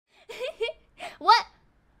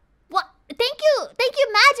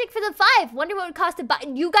Perfect for the 5. Wonder what it would cost to buy.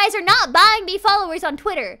 You guys are not buying me followers on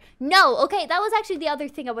Twitter. No, okay? That was actually the other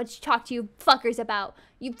thing I wanted to talk to you fuckers about.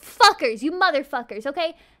 You fuckers, you motherfuckers,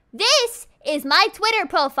 okay? This is my Twitter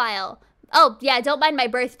profile. Oh, yeah, don't mind my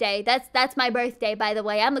birthday. That's my birthday, by the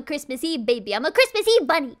way. I'm a Christmas Eve baby. I'm a Christmas Eve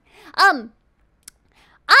bunny.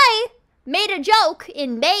 I made a joke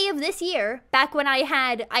in May of this year, back when I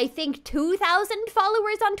had, I think, 2,000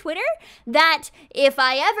 followers on Twitter, that if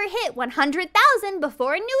I ever hit 100,000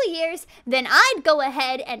 before New Year's, then I'd go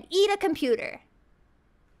ahead and eat a computer.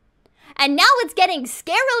 And now it's getting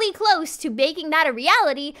scarily close to making that a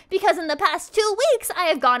reality, because in the past 2 weeks, I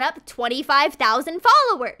have gone up 25,000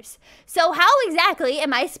 followers. So how exactly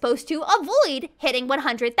am I supposed to avoid hitting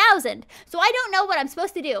 100,000? So I don't know what I'm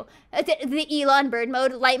supposed to do. The Elon bird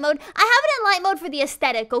mode, light mode. I have it in light mode for the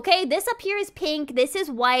aesthetic, okay? This up here is pink, this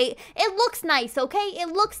is white. It looks nice, okay? It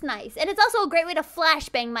looks nice. And it's also a great way to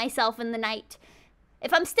flashbang myself in the night.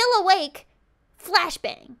 If I'm still awake,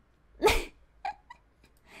 flashbang.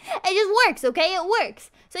 It just works, okay? It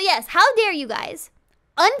works. So yes, how dare you guys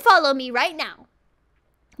unfollow me right now?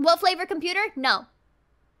 What flavor computer? No.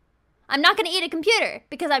 I'm not going to eat a computer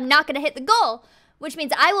because I'm not going to hit the goal, which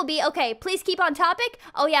means I will be, okay, please keep on topic.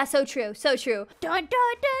 Oh yeah, so true, so true.